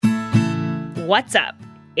What's up?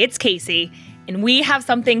 It's Casey, and we have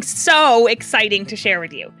something so exciting to share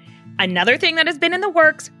with you. Another thing that has been in the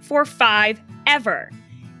works for ever.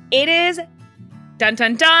 It is, dun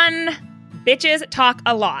dun dun, Bitches Talk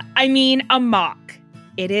a Lot. I mean, a mock.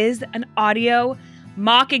 It is an audio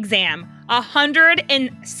mock exam.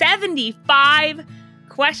 175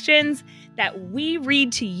 questions that we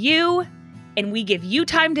read to you, and we give you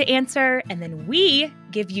time to answer, and then we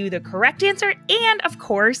give you the correct answer and, of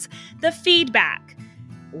course, the feedback.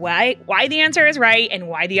 Why the answer is right and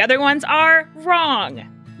why the other ones are wrong.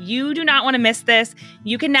 You do not want to miss this.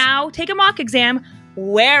 You can now take a mock exam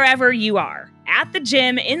wherever you are. At the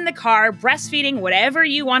gym, in the car, breastfeeding, whatever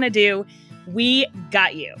you want to do, we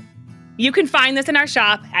got you. You can find this in our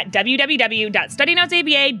shop at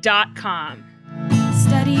www.studynotesaba.com.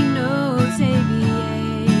 Study Notes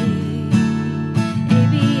ABA,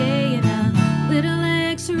 ABA in a little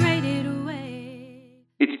X-rated way.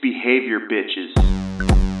 It's behavior, bitches.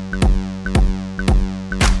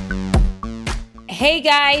 Hey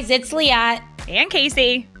guys, it's Liat. And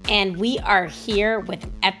Casey. And we are here with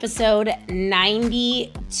episode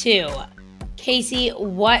 92. Casey,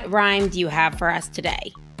 what rhyme do you have for us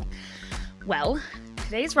today? Well,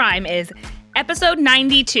 today's rhyme is episode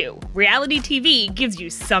 92. Reality TV gives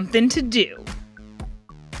you something to do.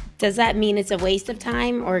 Does that mean it's a waste of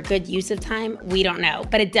time or a good use of time? We don't know,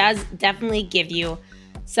 but it does definitely give you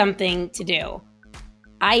something to do.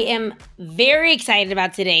 I am very excited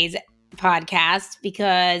about today's podcast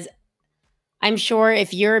because I'm sure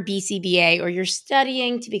if you're a BCBA or you're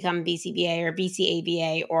studying to become a BCBA or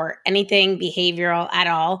BCABA or anything behavioral at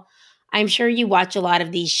all, I'm sure you watch a lot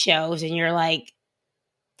of these shows and you're like,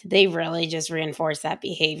 did they really just reinforce that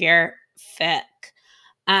behavior? Fuck.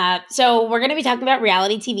 So we're going to be talking about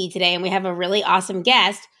reality TV today, and we have a really awesome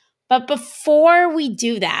guest. But before we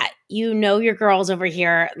do that, you know your girls over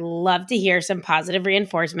here love to hear some positive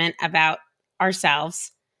reinforcement about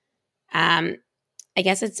ourselves. I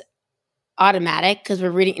guess it's automatic because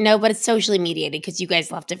we're reading. No, but it's socially mediated because you guys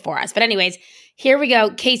left it for us. But anyways, here we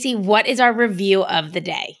go. Casey, what is our review of the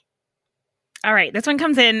day? All right. This one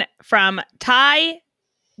comes in from Ty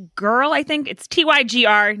Girl. I think it's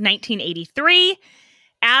TYGR 1983.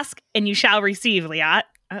 Ask and you shall receive, Liat.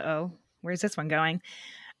 Uh-oh. Where's this one going?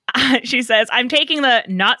 She says, I'm taking the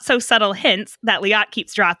not so subtle hints that Liat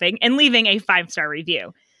keeps dropping and leaving a 5-star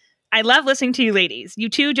review. I love listening to you ladies. You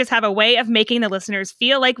two just have a way of making the listeners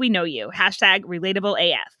feel like we know you.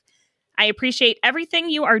 #RelatableAF. I appreciate everything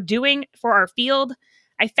you are doing for our field.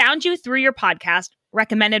 I found you through your podcast,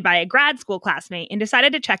 recommended by a grad school classmate, and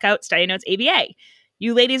decided to check out Study Notes ABA.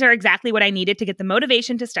 You ladies are exactly what I needed to get the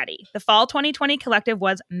motivation to study. The Fall 2020 Collective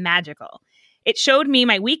was magical. It showed me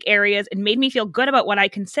my weak areas and made me feel good about what I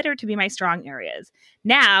consider to be my strong areas.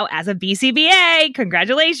 Now, as a BCBA,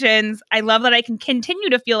 congratulations! I love that I can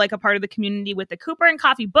continue to feel like a part of the community with the Cooper and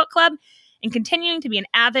Coffee Book Club and continuing to be an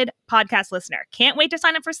avid podcast listener. Can't wait to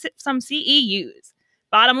sign up for some CEUs.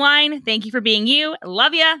 Bottom line, thank you for being you.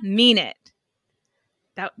 Love ya. Mean it.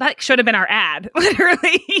 That should have been our ad,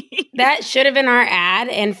 literally. That should have been our ad.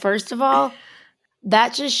 And first of all,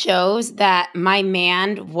 that just shows that my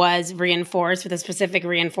man was reinforced with a specific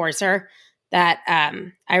reinforcer that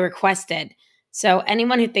I requested. So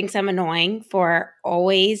anyone who thinks I'm annoying for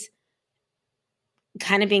always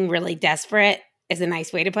kind of being really desperate is a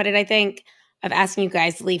nice way to put it, I think, of asking you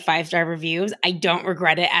guys to leave 5-star reviews. I don't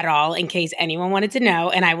regret it at all, in case anyone wanted to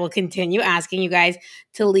know. And I will continue asking you guys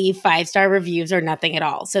to leave 5-star reviews or nothing at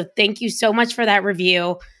all. So thank you so much for that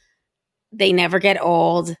review. They never get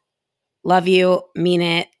old. Love you, mean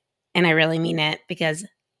it, and I really mean it because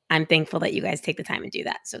I'm thankful that you guys take the time to do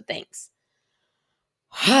that. So thanks.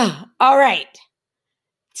 All right.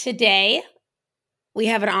 Today, we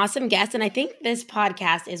have an awesome guest, and I think this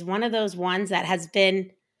podcast is one of those ones that has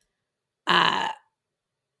been,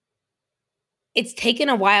 it's taken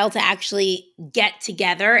a while to actually get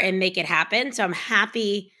together and make it happen. So I'm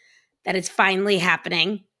happy that it's finally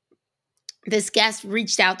happening. This guest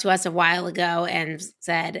reached out to us a while ago and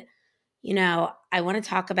said, you know, I want to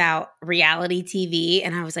talk about reality TV.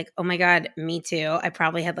 And I was like, oh my God, me too. I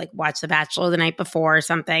probably had watched The Bachelor the night before or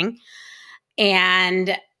something.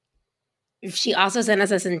 And she also sent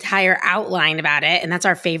us this entire outline about it. And that's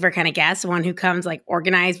our favorite kind of guest, one who comes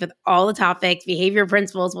organized with all the topics, behavior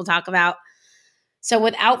principles we'll talk about. So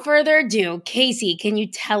without further ado, Casey, can you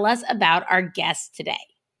tell us about our guest today?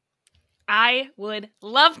 I would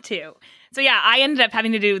love to. So yeah, I ended up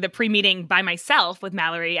having to do the pre-meeting by myself with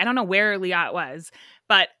Mallory. I don't know where Liat was,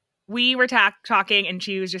 but we were talking and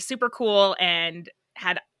she was just super cool and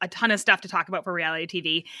had a ton of stuff to talk about for reality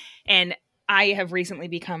TV. And I have recently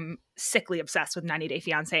become sickly obsessed with 90 Day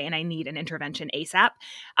Fiancé, and I need an intervention ASAP.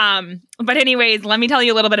 But anyways, let me tell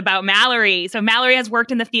you a little bit about Mallory. So Mallory has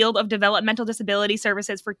worked in the field of developmental disability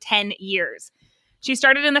services for 10 years. She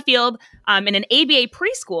started in the field in an ABA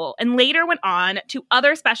preschool and later went on to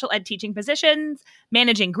other special ed teaching positions,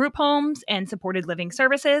 managing group homes and supported living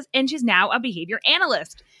services, and she's now a behavior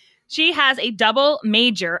analyst. She has a double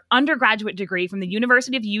major undergraduate degree from the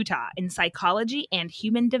University of Utah in psychology and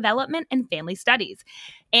human development and family studies,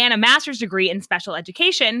 and a master's degree in special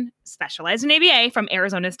education, specialized in ABA, from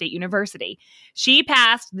Arizona State University. She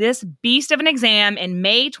passed this beast of an exam in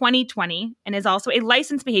May 2020 and is also a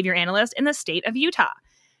licensed behavior analyst in the state of Utah.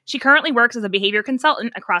 She currently works as a behavior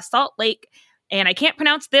consultant across Salt Lake, and I can't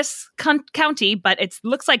pronounce this county, but it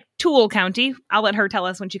looks like Toole County. I'll let her tell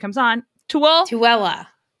us when she comes on. Tooele.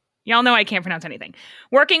 Y'all know I can't pronounce anything.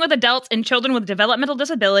 Working with adults and children with developmental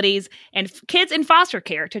disabilities and kids in foster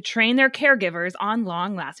care to train their caregivers on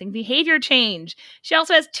long-lasting behavior change. She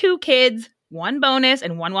also has 2 kids, 1 bonus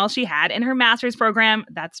and 1 while she had in her master's program.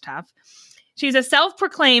 That's tough. She's a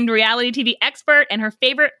self-proclaimed reality TV expert, and her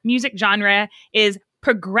favorite music genre is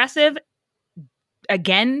progressive,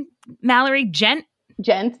 again, Mallory, gent,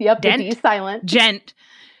 yep, the D silent. Gent.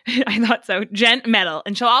 I thought so. Gent metal.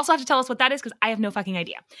 And she'll also have to tell us what that is because I have no fucking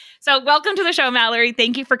idea. So welcome to the show, Mallory.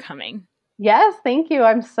 Thank you for coming. Yes, thank you.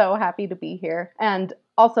 I'm so happy to be here. And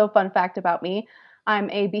also, fun fact about me, I'm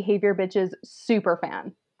a Behavior Bitches super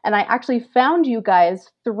fan. And I actually found you guys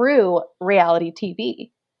through reality TV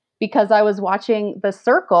because I was watching The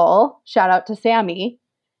Circle, shout out to Sammy,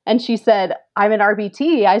 and she said, I'm an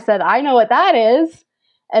RBT. I said, I know what that is.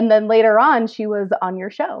 And then later on, she was on your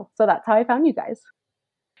show. So that's how I found you guys.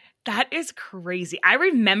 That is crazy. I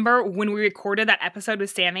remember when we recorded that episode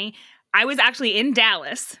with Sammy, I was actually in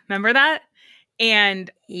Dallas. Remember that?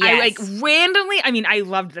 And Yes. I randomly, I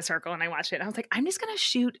loved The Circle and I watched it. I was like, I'm just going to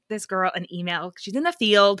shoot this girl an email. She's in the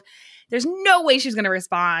field. There's no way she's going to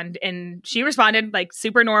respond. And she responded like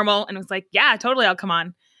super normal and was like, yeah, totally. I'll come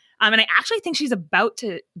on. And I actually think she's about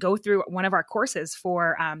to go through one of our courses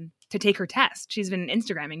for, to take her test. She's been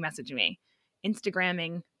Instagram messaging me.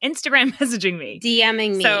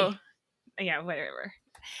 DMing me. So, yeah, whatever.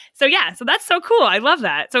 So, yeah, so that's so cool. I love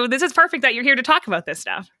that. So this is perfect that you're here to talk about this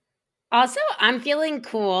stuff. Also, I'm feeling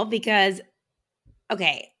cool because,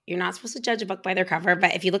 okay, you're not supposed to judge a book by their cover,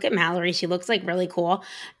 but if you look at Mallory, she looks like really cool.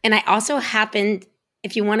 And I also happened,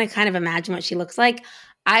 if you want to kind of imagine what she looks like,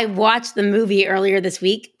 I watched the movie earlier this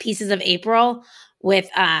week, Pieces of April, with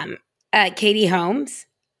Katie Holmes.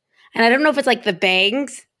 And I don't know if it's like the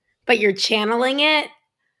bangs, but you're channeling it.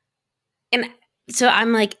 And so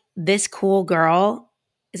I'm like, this cool girl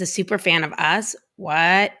is a super fan of us.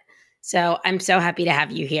 What? So I'm so happy to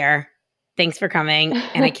have you here. Thanks for coming.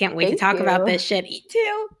 And I can't wait to talk about this shit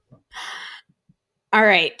too. All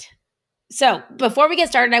right. So before we get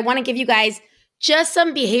started, I want to give you guys just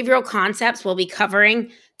some behavioral concepts we'll be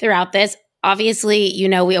covering throughout this. Obviously, you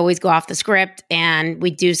know, we always go off the script and we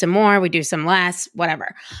do some more, we do some less,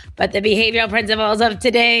 whatever. But the behavioral principles of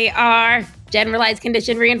today are generalized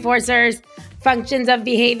condition reinforcers, functions of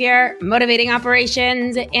behavior, motivating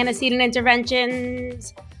operations, antecedent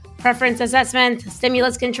interventions, preference assessment,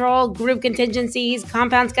 stimulus control, group contingencies,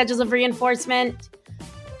 compound schedules of reinforcement.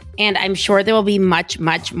 And I'm sure there will be much,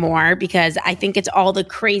 much more because I think it's all the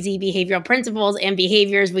crazy behavioral principles and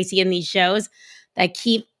behaviors we see in these shows that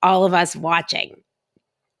keep all of us watching.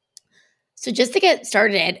 So just to get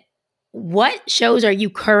started, what shows are you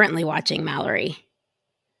currently watching, Mallory?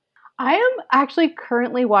 I am actually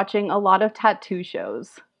currently watching a lot of tattoo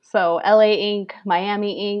shows. So LA Ink.,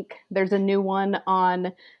 Miami Ink. There's a new one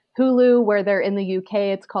on Hulu where they're in the UK.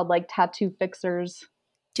 It's called like Tattoo Fixers.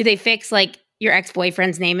 Do they fix like your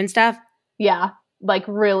ex-boyfriend's name and stuff? Yeah, like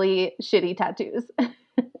really shitty tattoos.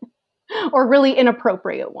 Or really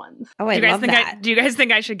inappropriate ones. Oh, I love that. Do you guys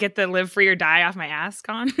think I should get the live free or die off my ass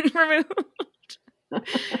con removed?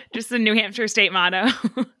 Just the New Hampshire state motto.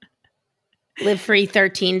 Live free,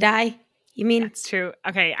 13 die? You mean? That's true.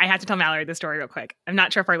 Okay, I have to tell Mallory the story real quick. I'm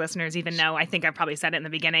not sure if our listeners even know. I think I probably said it in the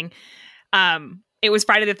beginning. It was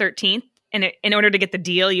Friday the 13th, and in order to get the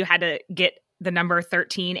deal, you had to get the number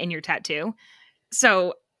 13 in your tattoo.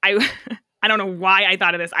 So I don't know why I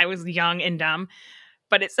thought of this. I was young and dumb.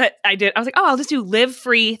 But it said I was like, oh, I'll just do live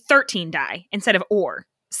free 13 die instead of or.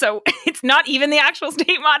 So it's not even the actual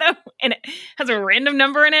state motto and it has a random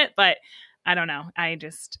number in it. But I don't know.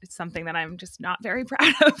 It's something that I'm just not very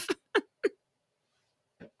proud of.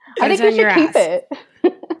 I think we should keep it.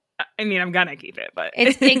 I'm going to keep it. But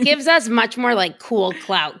it gives us much more like cool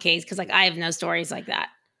clout case because like I have no stories like that.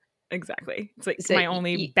 Exactly. It's like my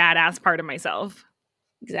only badass part of myself.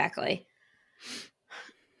 Exactly.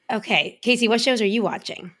 Okay, Casey, what shows are you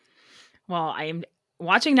watching? Well, I am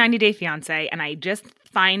watching 90 Day Fiancé, and I just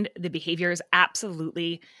find the behaviors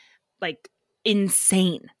absolutely like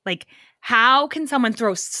insane. Like, how can someone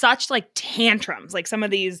throw such like tantrums? Like some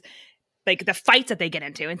of these, like the fights that they get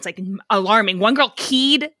into, it's like alarming. One girl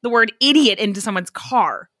keyed the word idiot into someone's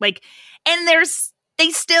car. Like, and they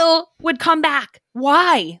still would come back.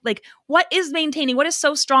 Why? Like, what is maintaining? What is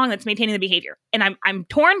so strong that's maintaining the behavior? And I'm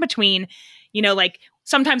torn between, like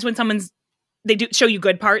sometimes when they do show you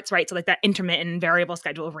good parts, right? So like that intermittent variable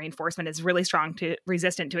schedule of reinforcement is really strong to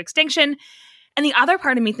resistant to extinction. And the other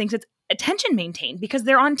part of me thinks it's attention maintained because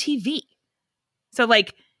they're on TV. So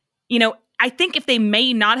like, I think if they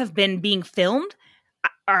may not have been being filmed,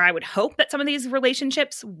 or I would hope that some of these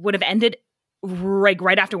relationships would have ended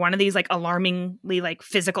right after one of these like alarmingly like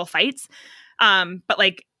physical fights. But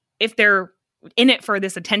like if they're in it for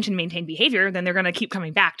this attention maintained behavior, then they're going to keep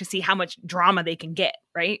coming back to see how much drama they can get,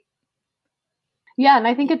 right? Yeah, and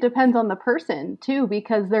I think it depends on the person too,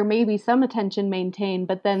 because there may be some attention maintained,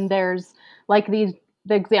 but then there's like the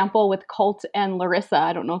example with Colt and Larissa.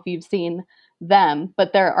 I don't know if you've seen them,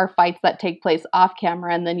 but there are fights that take place off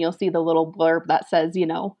camera, and then you'll see the little blurb that says,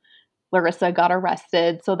 Larissa got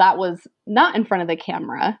arrested. So that was not in front of the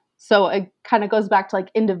camera. So it kind of goes back to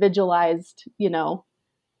like individualized,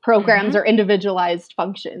 programs or individualized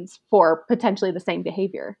functions for potentially the same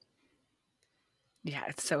behavior. Yeah,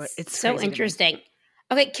 it's so interesting.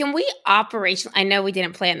 Okay, can we I know we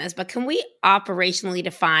didn't plan this, but can we operationally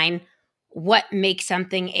define what makes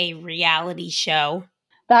something a reality show?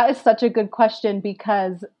 That is such a good question,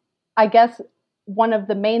 because I guess one of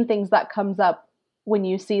the main things that comes up when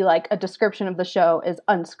you see like a description of the show is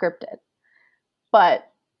unscripted. But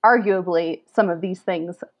arguably some of these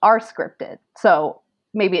things are scripted. So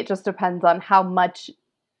maybe it just depends on how much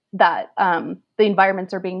that the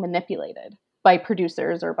environments are being manipulated by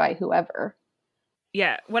producers or by whoever.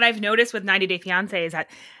 Yeah. What I've noticed with 90 Day Fiancé is that,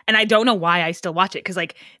 and I don't know why I still watch it, because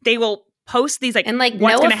like they will post these like, and like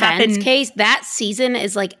what's no going to happen. Case, that season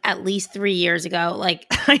is like at least 3 years ago. Like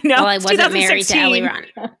I know. Well, I wasn't married to Ellie Ron.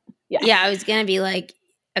 Yeah, I was gonna be like,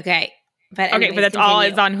 okay. But anyways, but that's all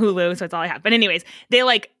is on Hulu, so it's all I have. But anyways,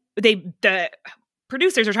 the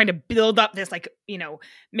producers are trying to build up this like,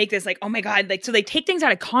 make this like, oh my God, like, so they take things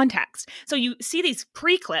out of context. So you see these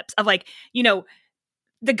pre-clips of like,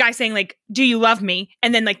 the guy saying like, do you love me?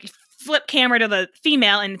 And then like flip camera to the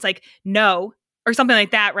female and it's like, no, or something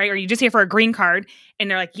like that, right? Or you just here for a green card and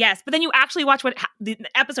they're like, yes. But then you actually watch what the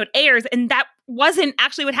episode airs and that wasn't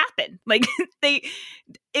actually what happened. Like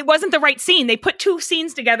it wasn't the right scene. They put two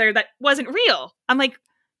scenes together that wasn't real. I'm like,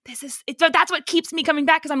 that's what keeps me coming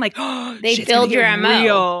back, because I'm like, oh, they build your MO.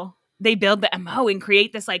 Real. They build the MO and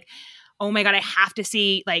create this like, oh my God, I have to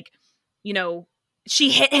see like, she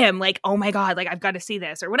hit him, like, oh my God, like I've got to see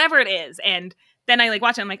this or whatever it is. And then I like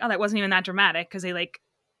watch it. I'm like, oh, that wasn't even that dramatic, because they like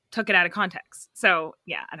took it out of context. So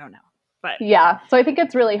yeah, I don't know. But yeah, so I think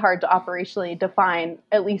it's really hard to operationally define,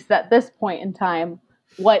 at least at this point in time,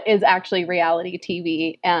 what is actually reality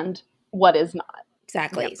TV and what is not.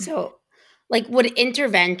 Exactly. Yep. So like, would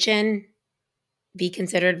intervention be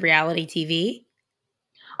considered reality TV?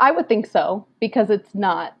 I would think so, because it's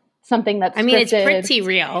not something that's I mean, scripted. It's pretty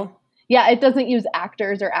real. Yeah, it doesn't use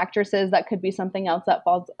actors or actresses. That could be something else that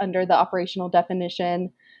falls under the operational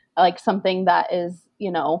definition, like something that is,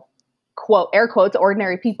 quote, air quotes,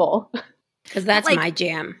 ordinary people. Because that's like, my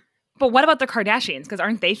jam. But what about the Kardashians? Because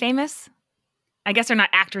aren't they famous? I guess they're not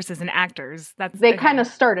actresses and actors. They kind of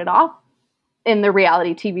started off in the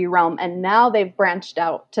reality TV realm, and now they've branched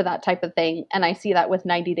out to that type of thing. And I see that with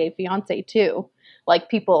 90 Day Fiancé too. Like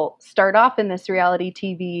people start off in this reality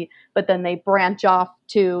TV, but then they branch off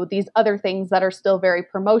to these other things that are still very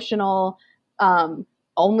promotional.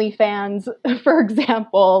 OnlyFans, for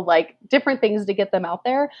example, like different things to get them out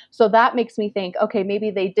there. So that makes me think, okay,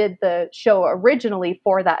 maybe they did the show originally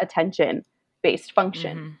for that attention-based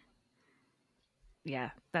function. Mm-hmm.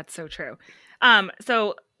 Yeah, that's so true.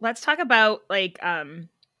 So let's talk about like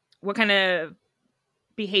what kind of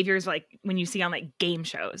behaviors like when you see on like game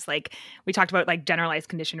shows. Like we talked about like generalized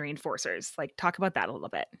condition reinforcers. Like talk about that a little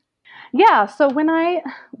bit. Yeah, so when I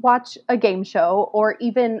watch a game show or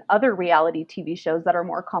even other reality TV shows that are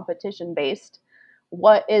more competition based,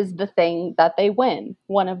 what is the thing that they win?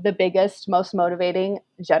 One of the biggest, most motivating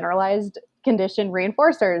generalized condition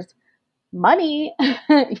reinforcers, money.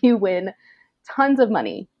 You win tons of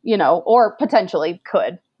money, or potentially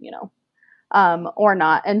could, or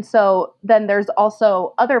not. And so then there's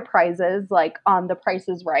also other prizes, like on The Price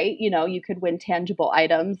is Right, you could win tangible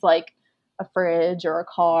items like a fridge or a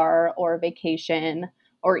car or a vacation,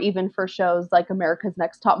 or even for shows like America's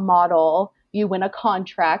Next Top Model, you win a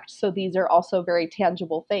contract. So these are also very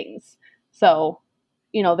tangible things. So,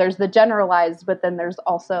 there's the generalized, but then there's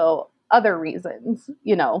also other reasons,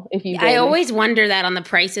 if you I always wonder that on The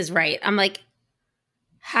Price is Right. I'm like,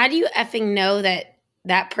 how do you effing know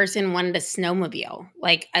that person wanted a snowmobile?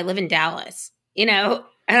 Like, I live in Dallas, and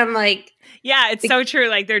I'm like, yeah, it's so true.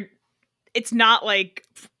 Like it's not like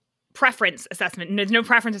preference assessment. There's no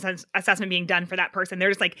preference assessment being done for that person. They're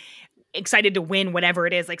just like excited to win whatever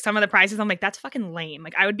it is. Like some of the prizes, I'm like, that's fucking lame.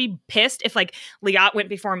 Like I would be pissed if like Liat went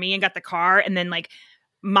before me and got the car and then like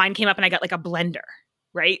mine came up and I got like a blender,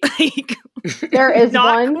 right? Like there is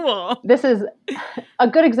not one. Cool. This is a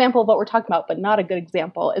good example of what we're talking about, but not a good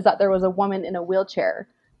example is that there was a woman in a wheelchair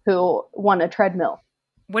who won a treadmill.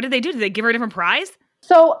 What did they do? Did they give her a different prize?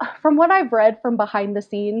 So from what I've read from behind the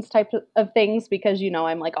scenes type of things, because,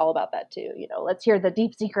 I'm like all about that too, let's hear the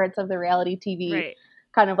deep secrets of the reality TV, right.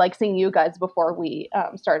 Kind of like seeing you guys before we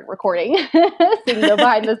started recording, seeing the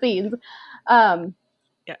behind the scenes.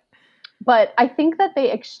 Yeah. But I think that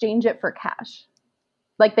they exchange it for cash.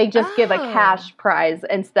 Like they just give a cash prize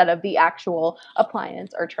instead of the actual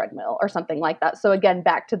appliance or treadmill or something like that. So again,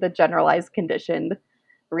 back to the generalized conditioned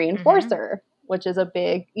reinforcer, which is a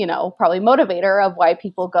big, probably motivator of why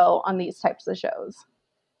people go on these types of shows.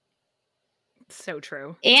 So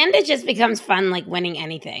true. And it just becomes fun, like winning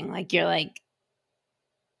anything. Like you're like,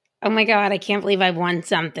 oh my God, I can't believe I've won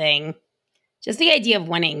something. Just the idea of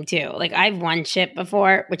winning too. Like I've won shit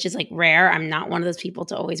before, which is like rare. I'm not one of those people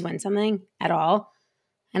to always win something at all.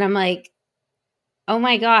 And I'm like, oh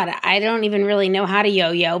my God, I don't even really know how to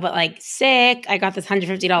yo-yo, but like sick, I got this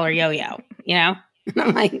 $150 yo-yo, And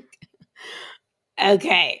I'm like,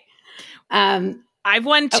 okay. I've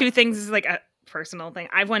won two things. This is like a personal thing.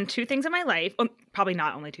 I've won two things in my life. Well, probably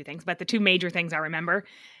not only two things, but the two major things I remember.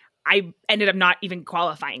 I ended up not even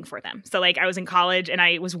qualifying for them. So like I was in college and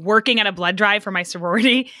I was working at a blood drive for my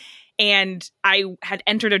sorority and I had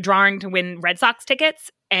entered a drawing to win Red Sox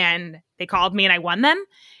tickets and they called me and I won them.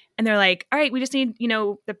 And they're like, all right, we just need,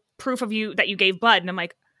 the proof of you that you gave blood. And I'm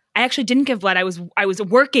like, I actually didn't give blood. I was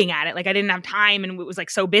working at it. Like I didn't have time and it was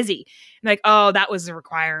like so busy. And like, oh, that was a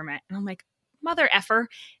requirement. And I'm like, mother effer.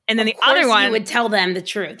 And then the other one, you would tell them the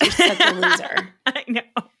truth. You're such a loser. I know.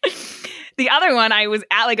 The other one, I was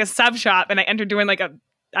at like a sub shop and I entered doing like it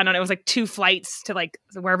was like 2 flights to like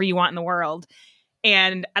wherever you want in the world.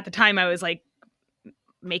 And at the time I was like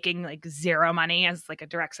making like zero money as like a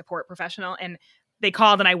direct support professional. And they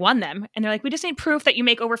called and I won them. And they're like, we just need proof that you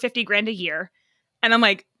make over 50 grand a year. And I'm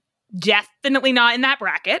like, definitely not in that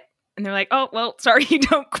bracket. And they're like, oh, well, sorry, you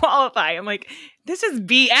don't qualify. I'm like, this is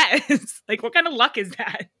BS. Like, what kind of luck is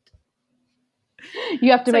that?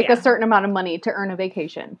 You have to make a certain amount of money to earn a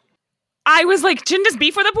vacation. I was like, shouldn't this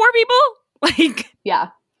be for the poor people? Like, yeah.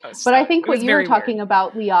 But I think what you were talking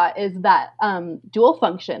about, Liat, is that dual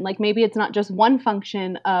function. Like maybe it's not just one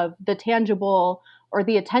function of the tangible or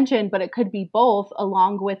the attention, but it could be both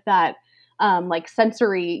along with that like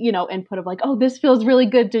sensory, input of like, oh, this feels really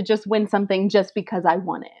good to just win something just because I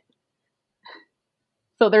won it.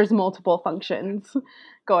 So there's multiple functions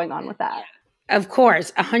going on with that. Of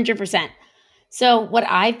course, 100%. So what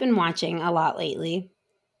I've been watching a lot lately,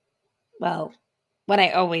 well, what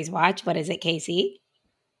I always watch, what is it, Casey?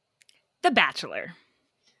 The Bachelor.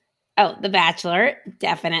 Oh, The Bachelor,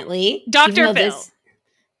 definitely. Dr. Phil.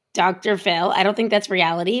 Dr. Phil. I don't think that's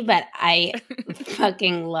reality, but I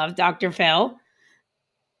fucking love Dr. Phil.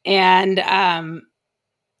 And I've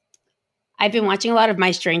been watching a lot of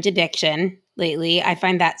My Strange Addiction lately. I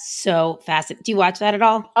find that so fascinating. Do you watch that at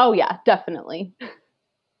all? Oh, yeah, definitely.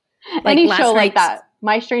 Like any show like that.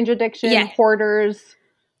 My Strange Addiction, Yeah. Hoarders,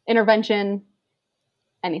 Intervention,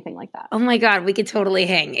 anything like that. Oh my God, we could totally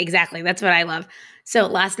hang. Exactly. That's what I love. So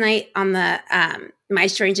last night on the My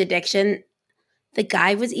Strange Addiction, the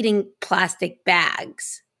guy was eating plastic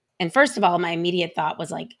bags. And first of all, my immediate thought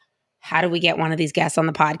was like, how do we get one of these guests on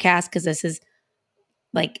the podcast? Because this is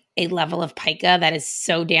like a level of pica that is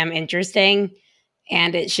so damn interesting.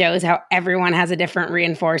 And it shows how everyone has a different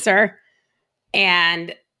reinforcer.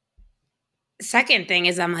 And second thing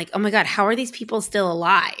is I'm like, oh my God, how are these people still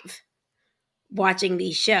alive watching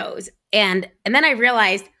these shows? And then I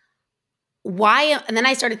realized and then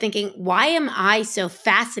I started thinking, why am I so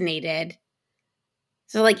fascinated?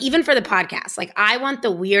 So like, even for the podcast, like I want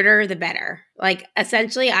the weirder, the better. Like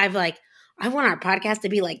essentially I want our podcast to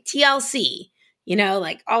be like TLC,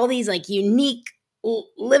 like all these like unique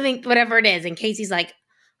living, whatever it is. And Casey's like,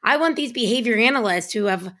 I want these behavior analysts who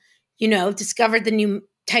have, discovered the new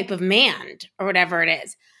type of man or whatever it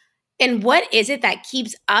is. And what is it that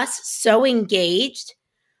keeps us so engaged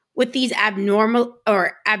with these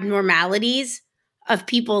abnormalities of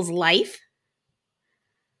people's life?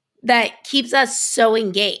 that keeps us so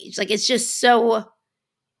engaged. Like, it's just so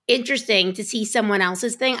interesting to see someone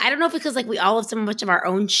else's thing. I don't know if it's because like we all have so much of our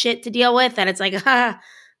own shit to deal with that it's like,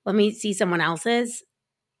 let me see someone else's.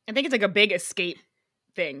 I think it's like a big escape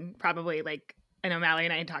thing, probably. Like, I know Mallory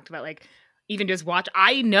and I had talked about, like, even just watch.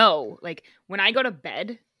 I know, like, when I go to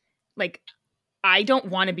bed, like, I don't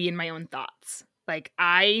want to be in my own thoughts. Like,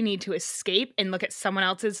 I need to escape and look at someone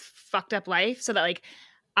else's fucked up life so that, like,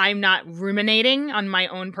 I'm not ruminating on my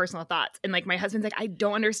own personal thoughts. And, like, my husband's like, I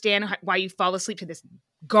don't understand why you fall asleep to this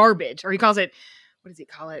garbage. Or he calls it, what does he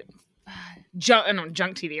call it?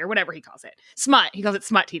 Junk TV or whatever he calls it. Smut. He calls it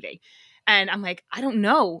smut TV. And I'm like, I don't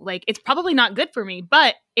know. Like, it's probably not good for me,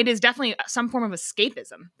 but it is definitely some form of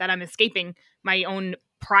escapism that I'm escaping my own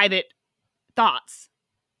private thoughts.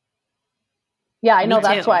 Yeah, I know Me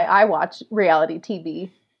that's too. why I watch reality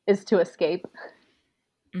TV, is to escape.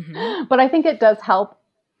 Mm-hmm. But I think it does help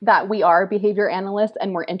that we are behavior analysts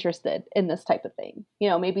and we're interested in this type of thing. You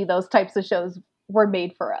know, maybe those types of shows were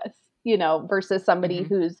made for us, you know, versus somebody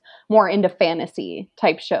who's more into fantasy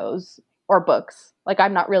type shows or books. Like,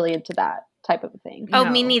 I'm not really into that type of a thing. Oh,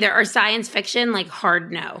 me No. neither. Or science fiction, like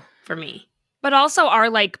hard no for me. But also our,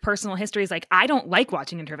 like, personal histories. Like, I don't like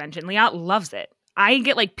watching Intervention. Liat loves it. I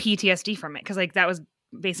get, like, PTSD from it because, like, that was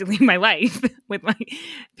basically my life with my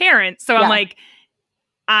parents. So Yeah. I'm like,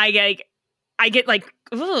 I get like,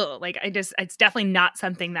 ugh, like, it's definitely not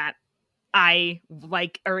something that I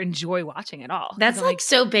like or enjoy watching at all. That's I'm like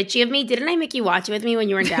so bitchy of me. Didn't I make you watch it with me when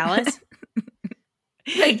you were in Dallas?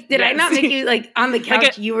 Like, did I not Yes. make you, like, on the couch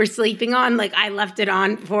Like you were sleeping on? Like, I left it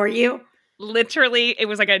on for you? literally, it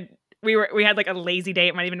was like we had like a lazy day.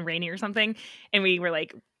 It might have been rainy or something. And we were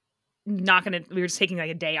like, we were just taking like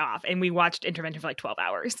a day off and we watched Intervention for like 12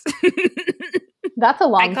 hours. That's a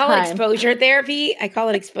long I call time. it exposure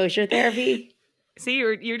therapy. See,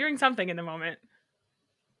 you're doing something in the moment.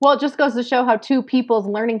 Well, it just goes to show how two people's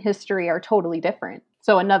learning history are totally different.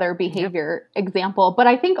 So another behavior example. But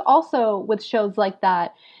I think also with shows like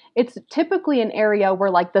that, it's typically an area where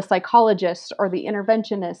like the psychologist or the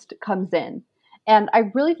interventionist comes in. And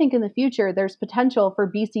I really think in the future, there's potential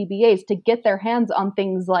for BCBAs to get their hands on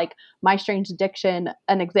things like My Strange Addiction.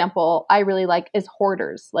 An example I really like is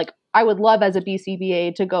hoarders. Like, I would love as a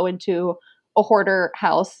BCBA to go into a hoarder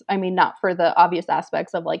house. I mean, not for the obvious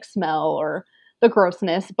aspects of like smell or the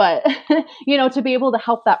grossness, but, you know, to be able to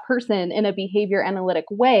help that person in a behavior analytic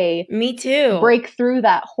way Me too. break through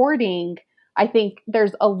that hoarding. I think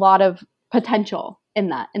there's a lot of potential in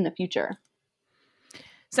that in the future.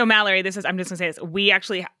 So Mallory, I'm just gonna say this. We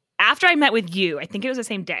actually, after I met with you, I think it was the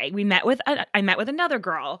same day, I met with another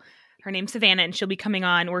girl. Her name's Savannah, and she'll be coming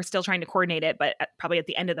on. We're still trying to coordinate it, but probably at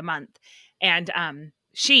the end of the month. And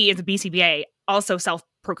she is a BCBA, also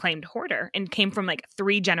self-proclaimed hoarder, and came from like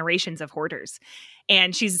 3 generations of hoarders.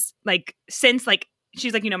 And she's like,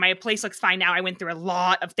 you know, my place looks fine now. I went through a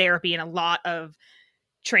lot of therapy and a lot of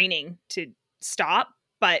training to stop.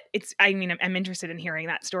 But I'm interested in hearing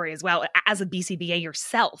that story as well. As a BCBA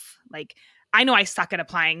yourself, like, I know I suck at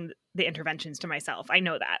applying the interventions to myself. I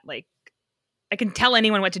know that. Like, I can tell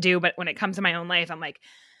anyone what to do, but when it comes to my own life, I'm like,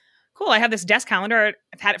 cool, I have this desk calendar.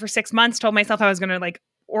 I've had it for 6 months, told myself I was going to like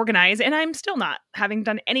organize, and I'm still not, having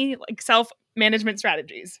done any like self-management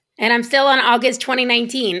strategies. And I'm still on August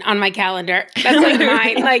 2019 on my calendar. That's like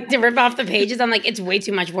mine, like to rip off the pages. I'm like, it's way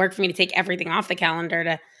too much work for me to take everything off the calendar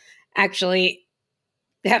to actually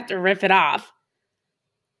have to rip it off.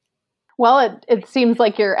 Well, it seems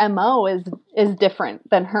like your MO is different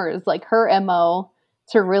than hers. Like, her MO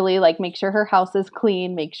to really like make sure her house is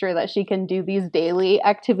clean, make sure that she can do these daily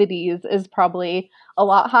activities is probably a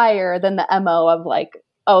lot higher than the MO of like,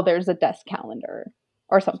 oh, there's a desk calendar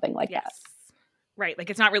or something like that. Right.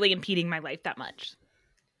 Like, it's not really impeding my life that much.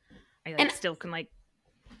 I like, still can like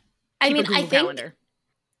I keep mean, a Google calendar.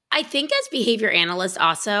 I think as behavior analysts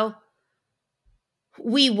also,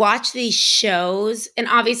 we watch these shows, and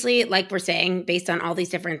obviously, like we're saying, based on all these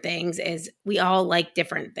different things, is we all like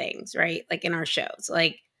different things, right? Like in our shows.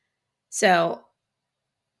 Like, so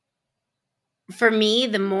for me,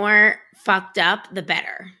 the more fucked up, the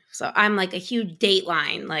better. So I'm like a huge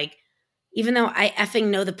Dateline, like, even though I effing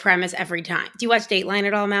know the premise every time. Do you watch Dateline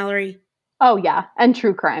at all, Mallory? Oh yeah, and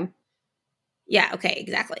true crime. Yeah, okay,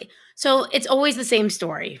 exactly. So it's always the same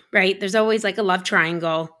story, right? There's always like a love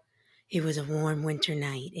triangle. It was a warm winter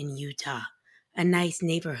night in Utah, a nice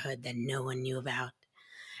neighborhood that no one knew about.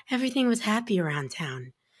 Everything was happy around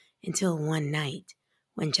town until one night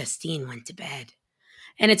when Justine went to bed.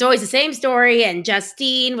 And it's always the same story, and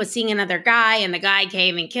Justine was seeing another guy, and the guy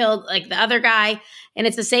came and killed like the other guy, and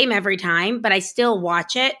it's the same every time, but I still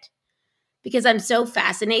watch it because I'm so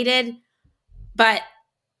fascinated. But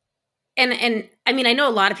and I mean, I know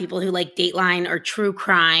a lot of people who like Dateline or true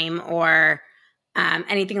crime or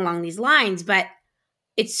anything along these lines, but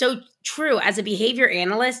it's so true. As a behavior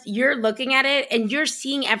analyst, you're looking at it and you're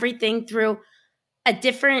seeing everything through a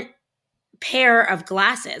different pair of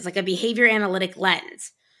glasses, like a behavior analytic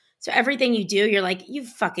lens. So everything you do, you're like, you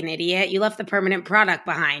fucking idiot. You left the permanent product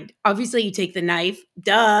behind. Obviously, you take the knife,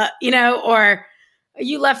 duh, or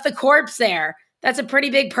you left the corpse there. That's a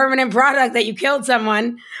pretty big permanent product that you killed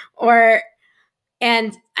someone.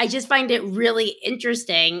 And I just find it really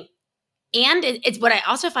interesting. And it's what I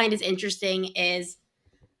also find is interesting is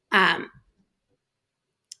that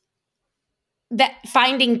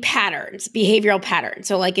finding patterns, behavioral patterns.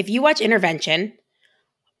 So like if you watch Intervention,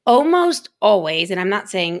 almost always, and I'm not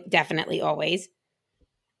saying definitely always,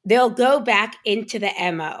 they'll go back into the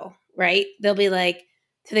MO, right? They'll be like,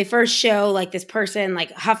 so they first show like this person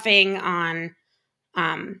like huffing on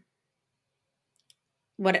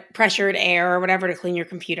pressured air or whatever to clean your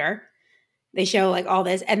computer. They show like all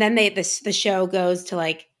this. And then the show goes to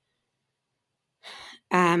like,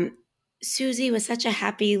 Susie was such a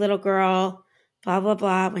happy little girl, blah, blah,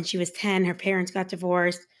 blah. When she was 10, her parents got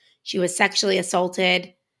divorced. She was sexually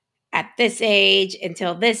assaulted at this age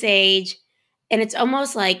until this age. And it's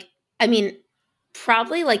almost like, I mean,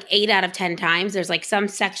 probably like 8 out of 10 times there's like some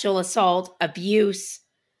sexual assault, abuse,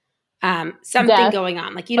 something Death. going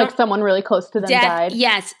on. Like like someone really close to them died.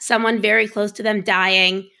 Yes, someone very close to them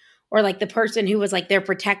dying, or like the person who was like their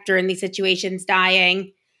protector in these situations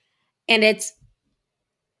dying. And it's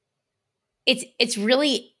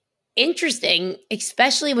really interesting,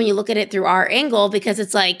 especially when you look at it through our angle, because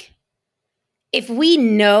it's like, if we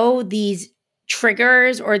know these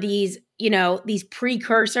triggers or these, these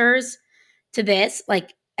precursors to this,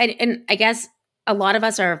 like, and I guess a lot of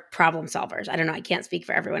us are problem solvers. I don't know. I can't speak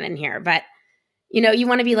for everyone in here, but you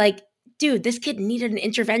want to be like, dude, this kid needed an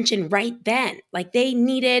intervention right then. Like they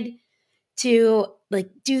needed to like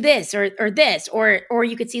do this or this, or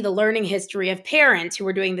you could see the learning history of parents who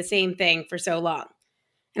were doing the same thing for so long.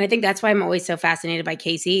 And I think that's why I'm always so fascinated by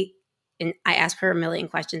Casey. And I ask her a million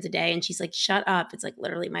questions a day and she's like, shut up. It's like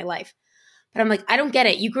literally my life. But I'm like, I don't get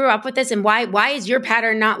it. You grew up with this, and why is your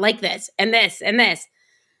pattern not like this and this and this?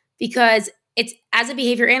 Because it's, as a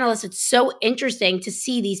behavior analyst, it's so interesting to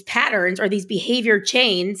see these patterns or these behavior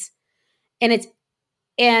chains.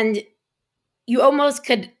 And you almost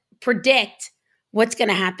could predict what's going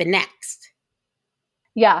to happen next.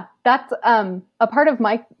 Yeah, that's a part of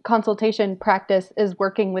my consultation practice is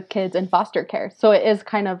working with kids in foster care. So it is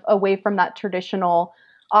kind of away from that traditional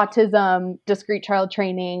autism, discrete child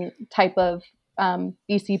training type of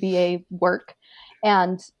BCBA work.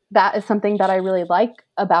 And that is something that I really like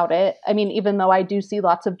about it. I mean, even though I do see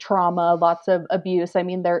lots of trauma, lots of abuse, I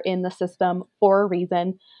mean, they're in the system for a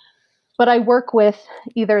reason. But I work with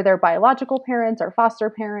either their biological parents or foster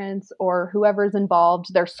parents or whoever's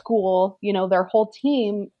involved, their school, their whole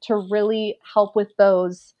team, to really help with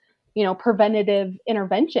those, preventative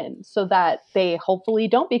interventions so that they hopefully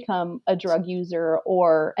don't become a drug user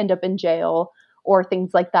or end up in jail or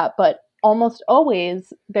things like that. But almost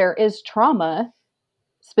always there is trauma,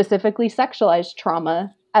 specifically sexualized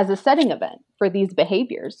trauma, as a setting event for these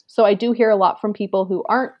behaviors. So I do hear a lot from people who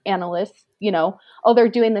aren't analysts, oh, they're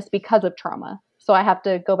doing this because of trauma. So I have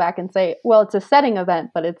to go back and say, well, it's a setting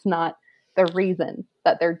event, but it's not the reason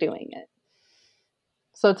that they're doing it.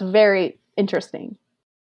 So it's very interesting.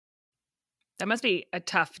 That must be a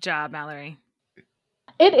tough job, Mallory.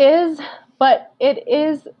 It is, but it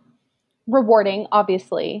is rewarding,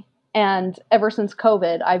 obviously. And ever since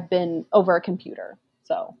COVID, I've been over a computer.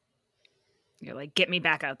 So you're like, get me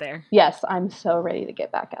back out there. Yes, I'm so ready to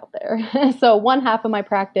get back out there. So one half of my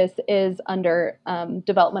practice is under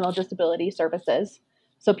developmental disability services.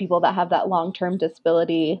 So people that have that long-term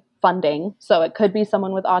disability funding. So it could be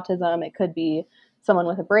someone with autism. It could be someone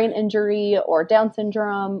with a brain injury or Down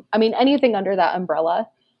syndrome. I mean, anything under that umbrella.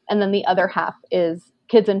 And then the other half is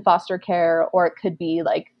kids in foster care, or it could be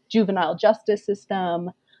like juvenile justice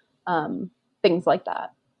system, things like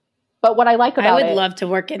that. But what I like about it, I would love to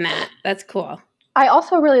work in that. That's cool. I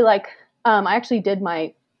also really like, I actually did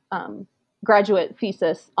my graduate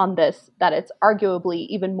thesis on this, that it's arguably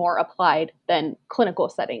even more applied than clinical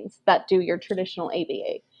settings that do your traditional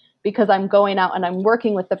ABA, because I'm going out and I'm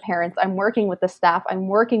working with the parents, I'm working with the staff, I'm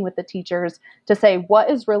working with the teachers to say what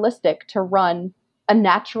is realistic to run a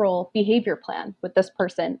natural behavior plan with this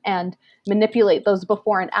person and manipulate those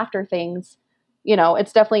before and after things.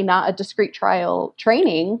 It's definitely not a discrete trial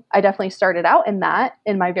training. I definitely started out in that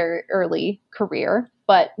in my very early career,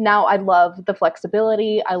 but now I love the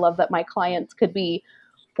flexibility. I love that my clients could be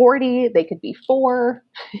 40, they could be 4,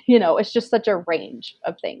 it's just such a range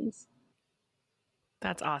of things.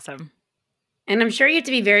 That's awesome. And I'm sure you have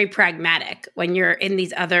to be very pragmatic when you're in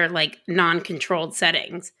these other like non-controlled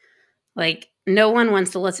settings. Like no one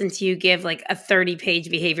wants to listen to you give like a 30-page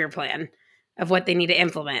behavior plan of what they need to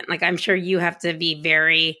implement. Like I'm sure you have to be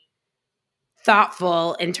very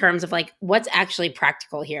thoughtful in terms of like what's actually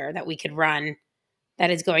practical here that we could run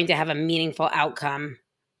that is going to have a meaningful outcome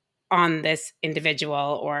on this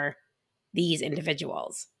individual or these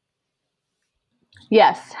individuals.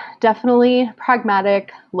 Yes, definitely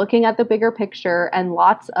pragmatic, looking at the bigger picture, and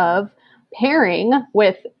lots of pairing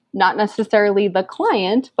with not necessarily the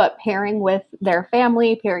client, but pairing with their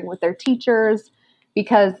family, pairing with their teachers,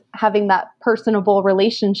 because having that personable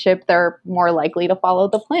relationship, they're more likely to follow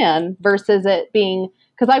the plan versus it being,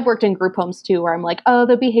 because I've worked in group homes too, where I'm like, oh,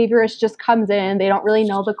 the behaviorist just comes in, they don't really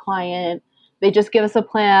know the client, they just give us a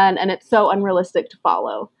plan, and it's so unrealistic to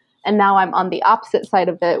follow. And now I'm on the opposite side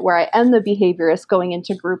of it where I am the behaviorist going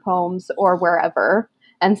into group homes or wherever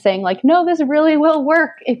and saying like, no, this really will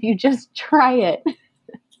work if you just try it.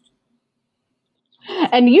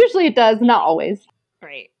 And usually it does, not always.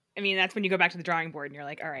 Right. I mean, that's when you go back to the drawing board and you're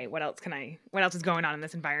like, all right, what else is going on in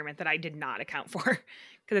this environment that I did not account for?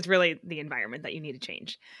 Because it's really the environment that you need to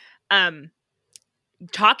change.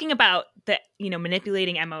 Talking about the,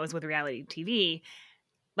 manipulating MOs with reality TV,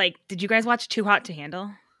 like, did you guys watch Too Hot to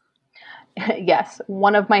Handle? Yes,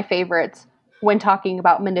 one of my favorites when talking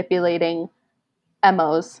about manipulating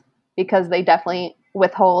MOs, because they definitely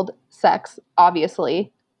withhold sex,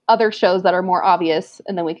 obviously. Other shows that are more obvious,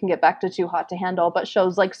 and then we can get back to Too Hot to Handle, but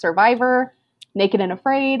shows like Survivor, Naked and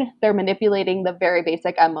Afraid, they're manipulating the very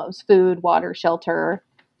basic MOs, food, water, shelter,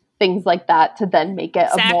 things like that, to then make it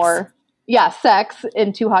sex. A more, sex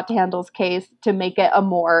in Too Hot to Handle's case, to make it a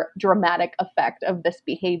more dramatic effect of this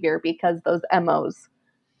behavior, because those MOs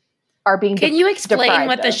are being Can you explain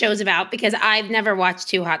what the of. show's about? Because I've never watched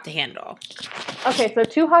Too Hot to Handle. Okay, so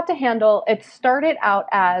Too Hot to Handle, it started out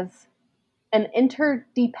as an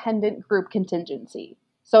interdependent group contingency.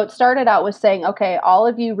 So it started out with saying, okay, all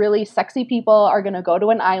of you really sexy people are going to go to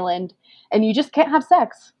an island and you just can't have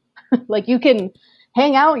sex. Like you can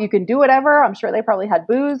hang out, you can do whatever. I'm sure they probably had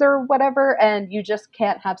booze or whatever, and you just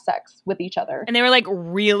can't have sex with each other. And they were like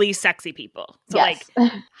really sexy people. So yes.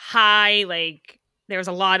 like high, like there was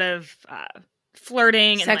a lot of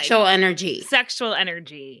flirting and sexual energy. Sexual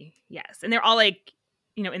energy, yes. And they're all like,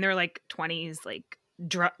 in their like 20s, like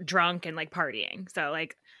drunk and like partying. So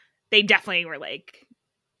like they definitely were like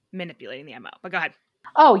manipulating the MO. But go ahead.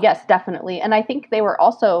 Oh, yes, definitely. And I think they were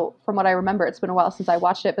also, from what I remember, it's been a while since I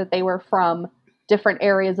watched it, but they were from different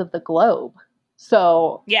areas of the globe.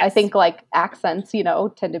 So yes. I think like accents,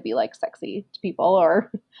 tend to be like sexy to people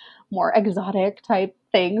or more exotic type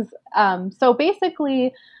things. So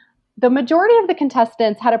basically, the majority of the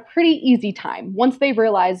contestants had a pretty easy time once they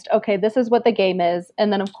realized, okay, this is what the game is.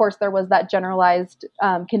 And then, of course, there was that generalized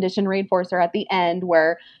condition reinforcer at the end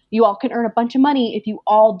where you all can earn a bunch of money if you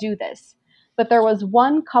all do this. But there was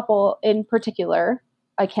one couple in particular,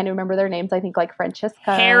 I can't remember their names, I think like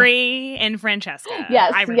Francesca. Harry and Francesca.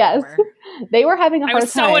 Yes, yes. They were having a hard time. I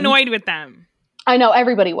was so annoyed with them. I know,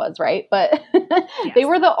 everybody was, right? But yes. They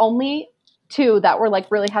were the only two that were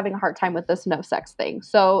like really having a hard time with this no sex thing.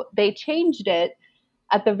 So they changed it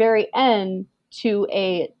at the very end to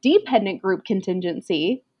a dependent group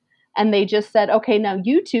contingency. And they just said, okay, now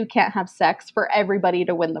you two can't have sex for everybody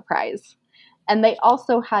to win the prize. And they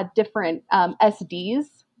also had different SDs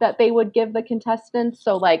that they would give the contestants.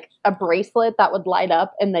 So like a bracelet that would light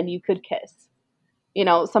up and then you could kiss,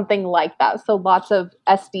 something like that. So lots of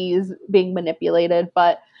SDs being manipulated.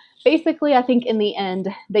 But basically, I think in the end,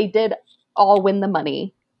 they did all win the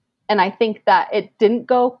money. And I think that it didn't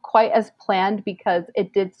go quite as planned because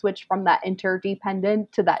it did switch from that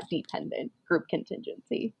interdependent to that dependent group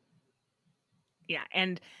contingency. Yeah.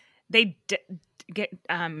 And they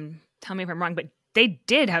tell me if I'm wrong, but they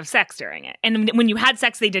did have sex during it. And when you had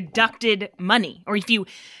sex, they deducted money. Or if you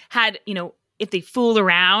had, if they fooled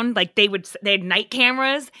around, like they had night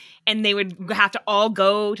cameras and they would have to all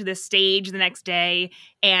go to the stage the next day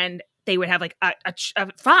and they would have like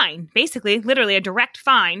a fine, basically, literally a direct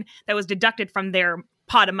fine that was deducted from their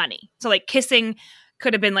pot of money. So like kissing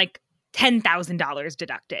could have been like $10,000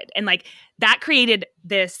 deducted. And like that created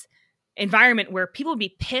this environment where people would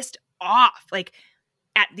be pissed off like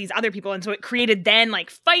at these other people. And so it created then like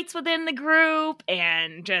fights within the group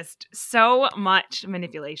and just so much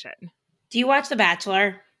manipulation. Do you watch The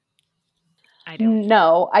Bachelor? I don't.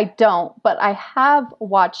 No, I don't. But I have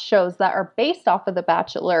watched shows that are based off of The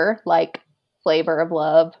Bachelor, like Flavor of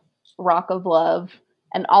Love, Rock of Love,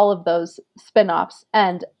 and all of those spinoffs.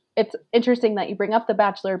 And it's interesting that you bring up The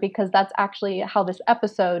Bachelor because that's actually how this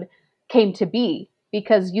episode came to be.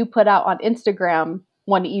 because you put out on Instagram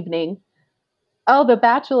one evening, oh, The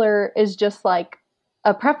Bachelor is just like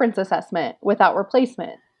a preference assessment without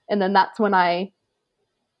replacement. And then that's when I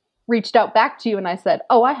reached out back to you and I said,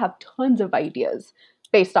 oh, I have tons of ideas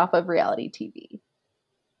based off of reality TV.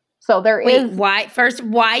 So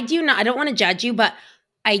why do you not, I don't want to judge you, but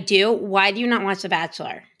I do. Why do you not watch The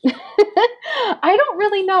Bachelor? I don't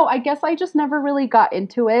really know. I guess I just never really got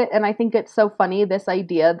into it. And I think it's so funny, this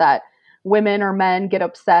idea that women or men get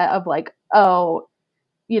upset of like, oh,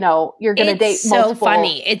 you know, you're going to date multiple people.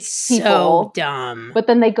 Funny. It's so dumb. But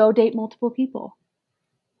then they go date multiple people.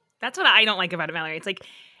 That's what I don't like about it, Mallory. It's like,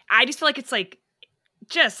 I just feel like it's like,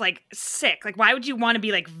 just like sick. Like, why would you want to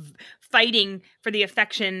be like fighting for the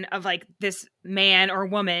affection of like this man or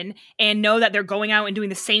woman and know that they're going out and doing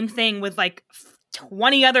the same thing with like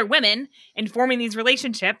 20 other women and forming these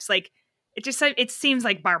relationships? Like, it seems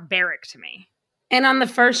like barbaric to me. And on the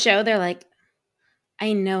first show, they're like,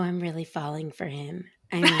 I know I'm really falling for him.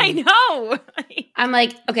 I know. I'm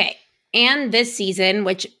like, okay. And this season,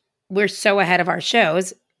 which we're so ahead of our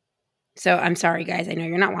shows. So I'm sorry, guys. I know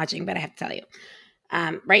you're not watching, but I have to tell you.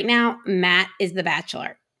 Right now, Matt is the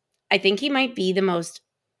Bachelor. I think he might be the most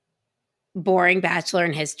boring Bachelor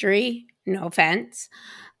in history. No offense.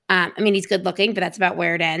 I mean, he's good looking, but that's about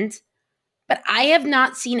where it ends. But I have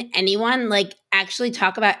not seen anyone like actually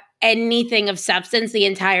talk about anything of substance the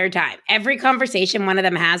entire time. Every conversation one of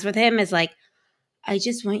them has with him is like, I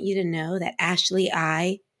just want you to know that Ashley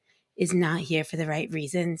I is not here for the right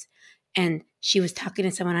reasons. And she was talking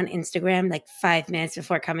to someone on Instagram like 5 minutes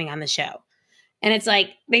before coming on the show. And it's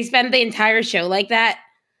like, they spend the entire show like that.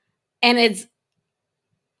 And it's,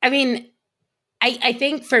 I mean, I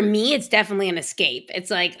think for me, it's definitely an escape.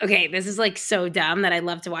 It's like, okay, this is like so dumb that I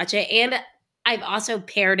love to watch it. And I've also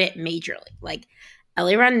paired it majorly. Like,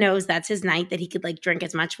 Eliran knows that's his night, that he could like drink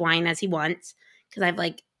as much wine as he wants. Because I've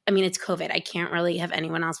like, I mean, it's COVID. I can't really have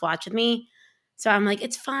anyone else watch with me. So I'm like,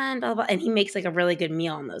 it's fun, blah, blah, blah. And he makes like a really good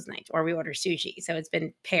meal on those nights, or we order sushi. So it's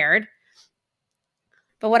been paired.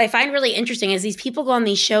 But what I find really interesting is these people go on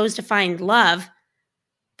these shows to find love,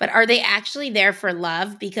 but are they actually there for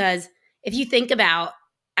love? Because if you think about,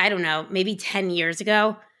 I don't know, maybe 10 years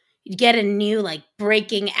ago, you'd get a new like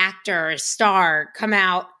breaking actor or star come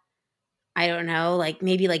out, I don't know, like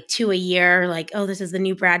maybe like 2 a year, like, oh, this is the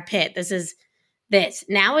new Brad Pitt. This is this.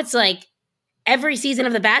 Now it's like every season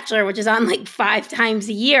of The Bachelor, which is on like 5 times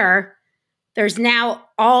a year, there's now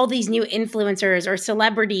all these new influencers or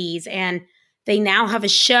celebrities, and they now have a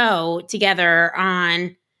show together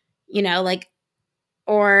on, you know, like,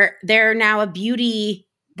 or they're now a beauty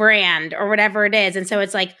brand or whatever it is. And so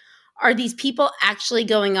it's like, are these people actually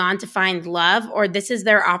going on to find love, or this is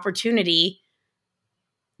their opportunity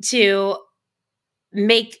to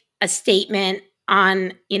make a statement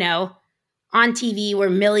on, you know, on TV where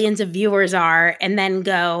millions of viewers are, and then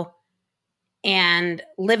go and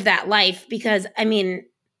live that life? Because, I mean,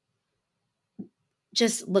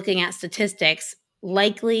 just looking at statistics,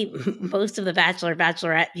 likely most of the Bachelor,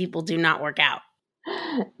 Bachelorette people do not work out.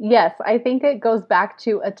 Yes, I think it goes back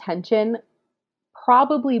to attention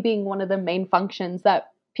probably being one of the main functions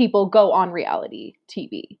that people go on reality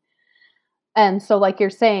TV. And so like you're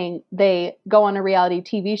saying, they go on a reality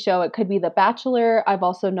TV show. It could be The Bachelor. I've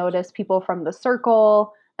also noticed people from The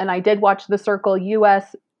Circle, and I did watch The Circle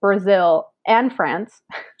US, Brazil, and France.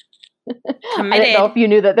 Committed. I didn't know if you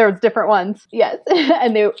knew that there was different ones. Yes.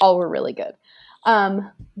 And they all were really good.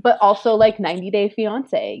 But also like 90 Day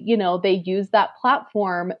Fiance, you know, they use that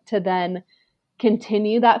platform to then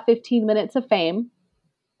continue that 15 minutes of fame,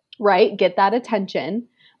 right? Get that attention.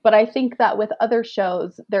 But I think that with other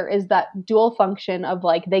shows, there is that dual function of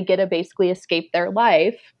like, they get to basically escape their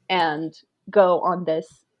life and go on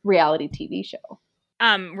this reality TV show.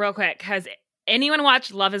 Real quick, has anyone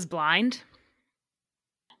watched Love is Blind?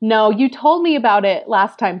 No, you told me about it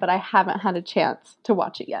last time, but I haven't had a chance to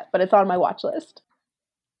watch it yet, but it's on my watch list.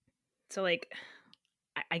 So like,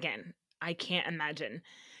 again, I can't imagine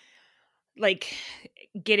like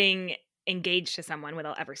getting engaged to someone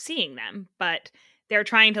without ever seeing them, but they're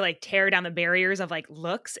trying to like tear down the barriers of like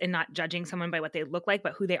looks and not judging someone by what they look like,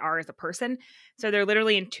 but who they are as a person. So they're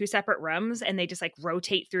literally in 2 separate rooms, and they just like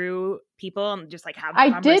rotate through people and just like have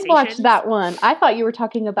conversations. I did watch that one. I thought you were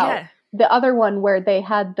talking about the other one where they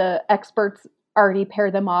had the experts already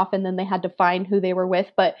pair them off and then they had to find who they were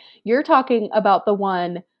with. But you're talking about the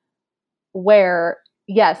one where,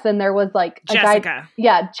 yes, and there was like a Jessica. guy.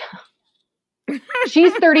 Yeah.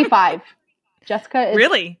 She's 35. Jessica is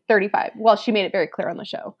really 35. Well, she made it very clear on the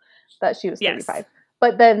show that she was 35. Yes.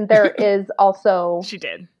 But then there is also she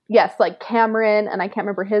did. Yes, like Cameron, and I can't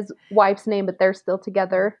remember his wife's name, but they're still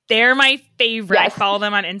together. They're my favorite. Yes. I follow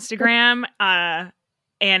them on Instagram. And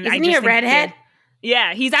Isn't I he just a think redhead?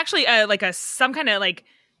 yeah, he's actually some kind of like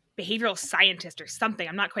behavioral scientist or something.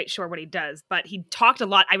 I'm not quite sure what he does, but he talked a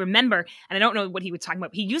lot. I remember, and I don't know what he was talking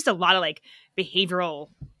about. He used a lot of like behavioral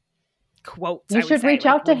quotes. You should reach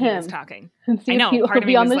out to when he him was talking. and see I know, if he'll part of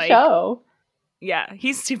me be on was the like- show. Yeah,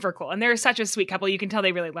 he's super cool, and they're such a sweet couple. You can tell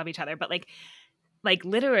they really love each other. But like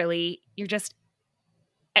literally, you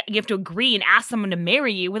have to agree and ask someone to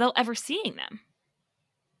marry you without ever seeing them.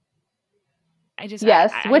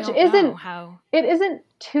 Yes, which don't isn't- know how. It isn't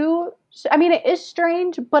too, I mean, it is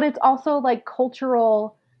strange, but it's also like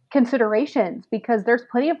cultural considerations because there's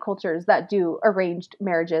plenty of cultures that do arranged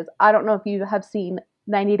marriages. I don't know if you have seen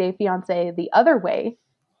 90 Day Fiancé the other way.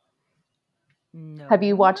 No. Have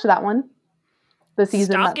you watched that one? The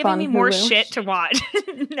season Stop that's giving on me more Hulu? shit to watch.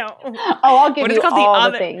 No. Oh, I'll give What is you it called? The all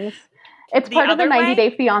other- the things. It's The part of the Other 90 Way?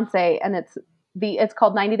 Day Fiancé, and it's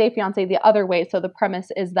called 90 Day Fiancé the other way. So the premise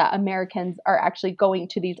is that Americans are actually going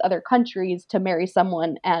to these other countries to marry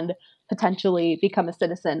someone and potentially become a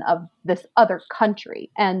citizen of this other country.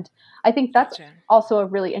 And I think that's Gotcha. also a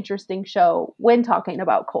really interesting show when talking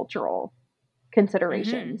about cultural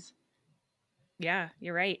considerations. Yeah,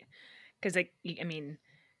 you're right. Because I mean,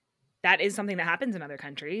 that is something that happens in other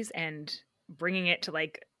countries, and bringing it to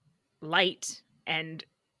like light and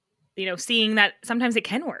seeing that sometimes it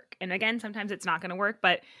can work, and again sometimes it's not going to work.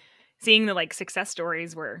 But seeing the like success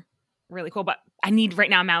stories were really cool. But I need right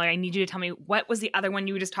now, Mallory, I need you to tell me what was the other one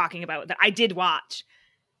you were just talking about that I did watch.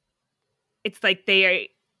 It's like they.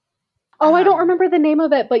 Oh, I don't remember the name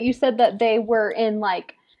of it, but you said that they were in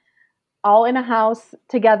like all in a house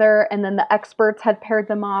together, and then the experts had paired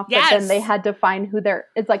them off, but then Yes. they had to find who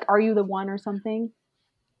it's like, Are You the One or something?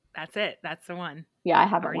 That's it. That's the one. Yeah, I Are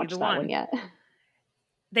haven't You watched the that One? one yet.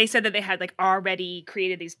 They said that they had like already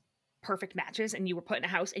created these perfect matches, and you were put in a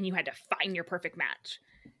house and you had to find your perfect match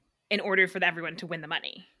in order for everyone to win the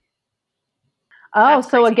money. Oh,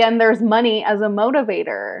 That's so crazy. again, there's money as a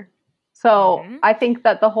motivator. So Mhm. I think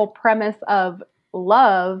that the whole premise of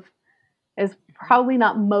love is probably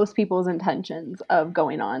not most people's intentions of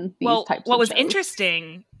going on these types what of was shows.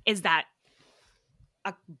 interesting is that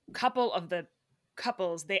a couple of the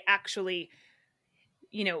couples, they actually,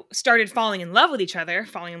 started falling in love with each other.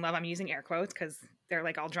 Falling in love, I'm using air quotes because they're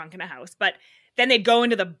like all drunk in a house. But then they'd go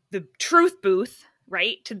into the truth booth,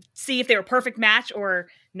 right, to see if they were a perfect match or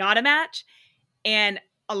not a match. And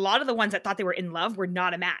a lot of the ones that thought they were in love were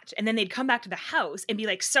not a match. And then they'd come back to the house and be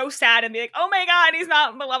like so sad and be like, oh my God, he's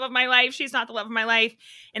not the love of my life. She's not the love of my life.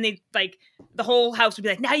 And they like, the whole house would be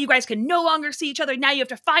like, now you guys can no longer see each other. Now you have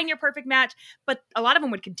to find your perfect match. But a lot of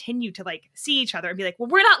them would continue to like see each other and be like, well,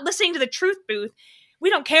 we're not listening to the truth booth. We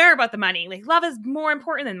don't care about the money. Like love is more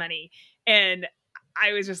important than money. And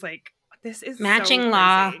I was just like, this is Matching so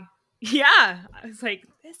law. crazy. Yeah. I was like,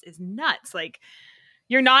 this is nuts. Like,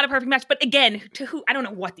 you're not a perfect match. But again, to who, I don't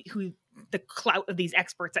know who the clout of these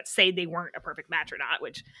experts that say they weren't a perfect match or not,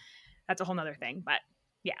 which that's a whole nother thing. But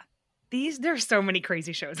yeah, there's so many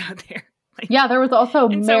crazy shows out there. Like, Yeah, there was also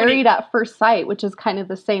And so Married many- at First Sight, which is kind of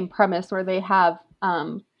the same premise where they have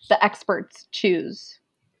the experts choose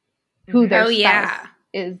who their Oh, spouse yeah.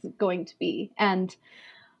 is going to be. And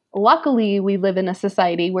luckily, we live in a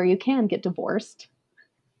society where you can get divorced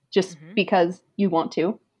just Mhm. because you want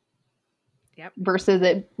to. Yep. Versus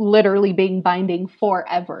it literally being binding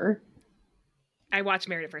forever. I watch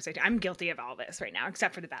Married at First Sight. I'm guilty of all this right now,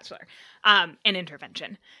 except for The Bachelor and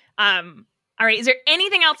Intervention. All right. Is there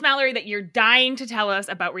anything else, Mallory, that you're dying to tell us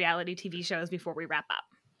about reality TV shows before we wrap up?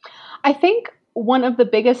 I think one of the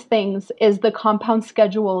biggest things is the compound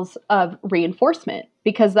schedules of reinforcement,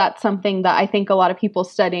 because that's something that I think a lot of people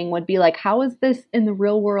studying would be like, how is this in the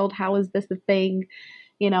real world? How is this a thing?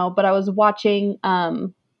 But I was watching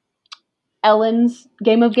Ellen's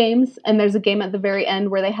Game of Games, and there's a game at the very end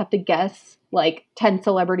where they have to guess like 10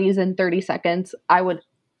 celebrities in 30 seconds. I would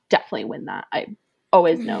definitely win that. I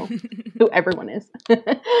always know who everyone is.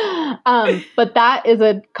 But that is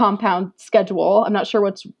a compound schedule. I'm not sure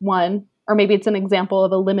which one, or maybe it's an example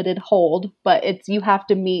of a limited hold, but it's you have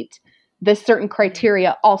to meet this certain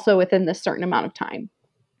criteria also within this certain amount of time.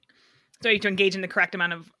 So you have to engage in the correct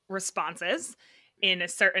amount of responses in a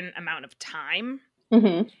certain amount of time.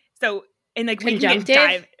 Mm-hmm. So in like we can Conjunctive?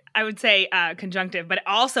 dive, I would say conjunctive, but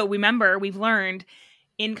also remember we've learned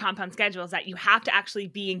in compound schedules that you have to actually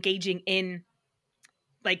be engaging in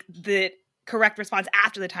like the correct response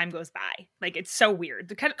after the time goes by. Like it's so weird.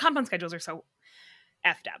 The compound schedules are so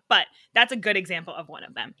effed up, but that's a good example of one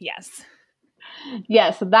of them. Yes.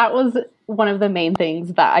 Yes, that was one of the main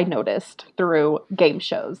things that I noticed through game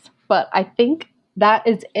shows. But I think that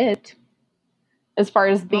is it as far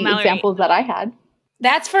as the Mallory, examples that I had.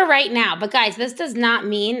 That's for right now. But guys, this does not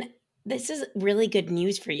mean this is really good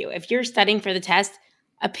news for you. If you're studying for the test,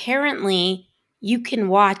 apparently you can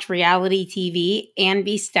watch reality TV and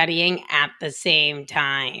be studying at the same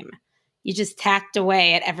time. You just tacked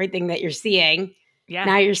away at everything that you're seeing. Yeah.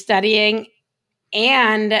 Now you're studying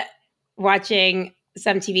and watching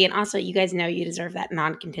some TV. And also, you guys know you deserve that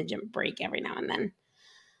non-contingent break every now and then.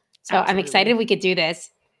 So Absolutely. I'm excited we could do this.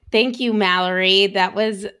 Thank you, Mallory. That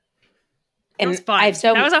was That was fun. I have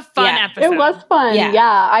so, that was a fun yeah. episode. It was fun. Yeah.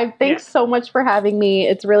 I thanks so much for having me.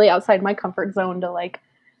 It's really outside my comfort zone to like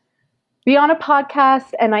be on a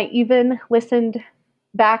podcast. And I even listened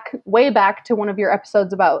way back to one of your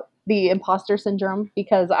episodes about the imposter syndrome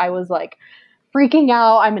because I was like freaking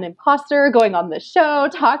out. I'm an imposter going on this show,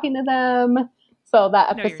 talking to them. So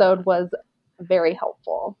that No, you're episode was very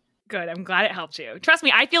helpful. Good. I'm glad it helped you. Trust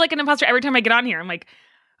me, I feel like an imposter every time I get on here. I'm like,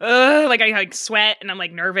 ugh, like I like sweat and I'm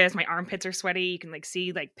like nervous. My armpits are sweaty. You can like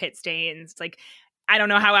see like pit stains. It's like, I don't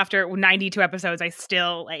know how after 92 episodes, I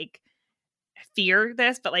still like fear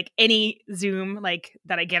this, but like any Zoom like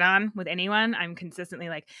that I get on with anyone, I'm consistently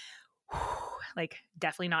like, like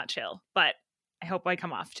definitely not chill, but I hope I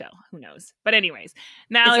come off chill. Who knows? But anyways,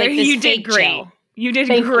 Mallory, like this you did fake great. chill. You did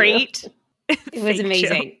Thank you. great. It was Fake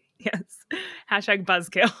amazing. chill. Yes. Hashtag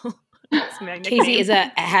buzzkill. That's my Casey nickname. is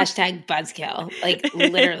a hashtag buzzkill. Like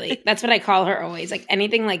literally. That's what I call her always. Like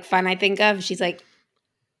anything like fun I think of, she's like,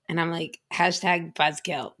 and I'm like, hashtag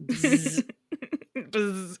buzzkill. Bzz.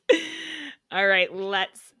 Bzz. All right,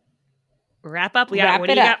 let's wrap up. Leah, Wrap what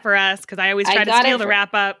do it you up. got for us? Because I always I try to got steal it the for-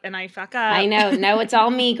 wrap up and I fuck up. I know. No, it's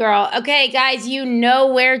all me, girl. Okay, guys, you know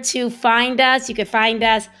where to find us. You can find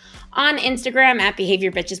us on Instagram at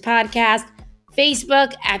Behavior Bitches Podcast,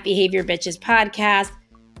 Facebook at Behavior Bitches Podcast.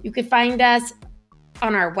 You can find us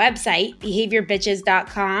on our website,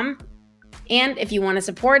 behaviorbitches.com. And if you want to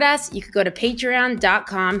support us, you could go to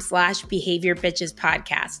patreon.com/Behavior Bitches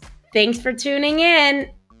Podcast. Thanks for tuning in.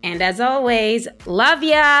 And as always, love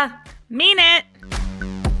ya. Mean it.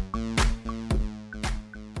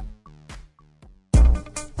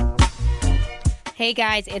 Hey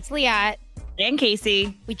guys, it's Liat. And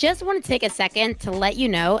Casey. We just want to take a second to let you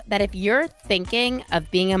know that if you're thinking of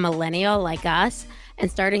being a millennial like us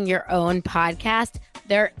and starting your own podcast,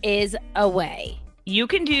 there is a way. You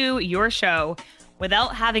can do your show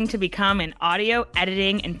without having to become an audio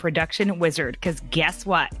editing and production wizard. Because guess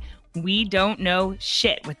what? We don't know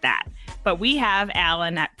shit with that. But we have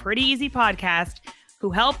Alan at Pretty Easy Podcast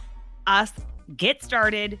who help us get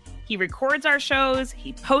started. He records our shows,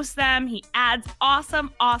 he posts them, he adds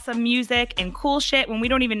awesome music and cool shit when we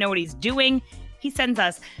don't even know what he's doing. He sends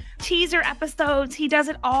us teaser episodes. He does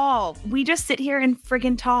it all. We just sit here and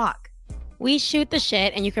friggin' talk. We shoot the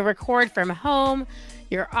shit and you can record from home,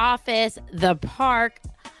 your office, the park,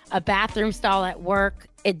 a bathroom stall at work.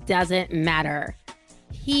 It doesn't matter.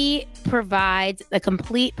 He provides the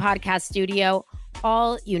complete podcast studio.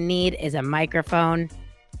 All you need is a microphone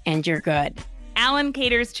and you're good. Alan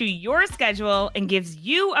caters to your schedule and gives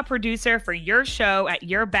you a producer for your show at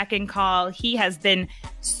your beck and call. He has been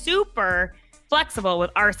super flexible with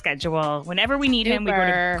our schedule. Whenever we need him, we go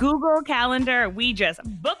to Google Calendar. We just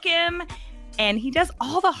book him and he does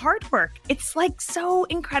all the hard work. It's like so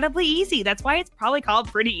incredibly easy. That's why it's probably called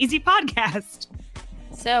Pretty Easy Podcast.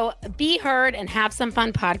 So be heard and have some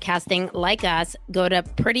fun podcasting like us. Go to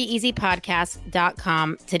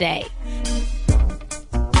prettyeasypodcast.com today.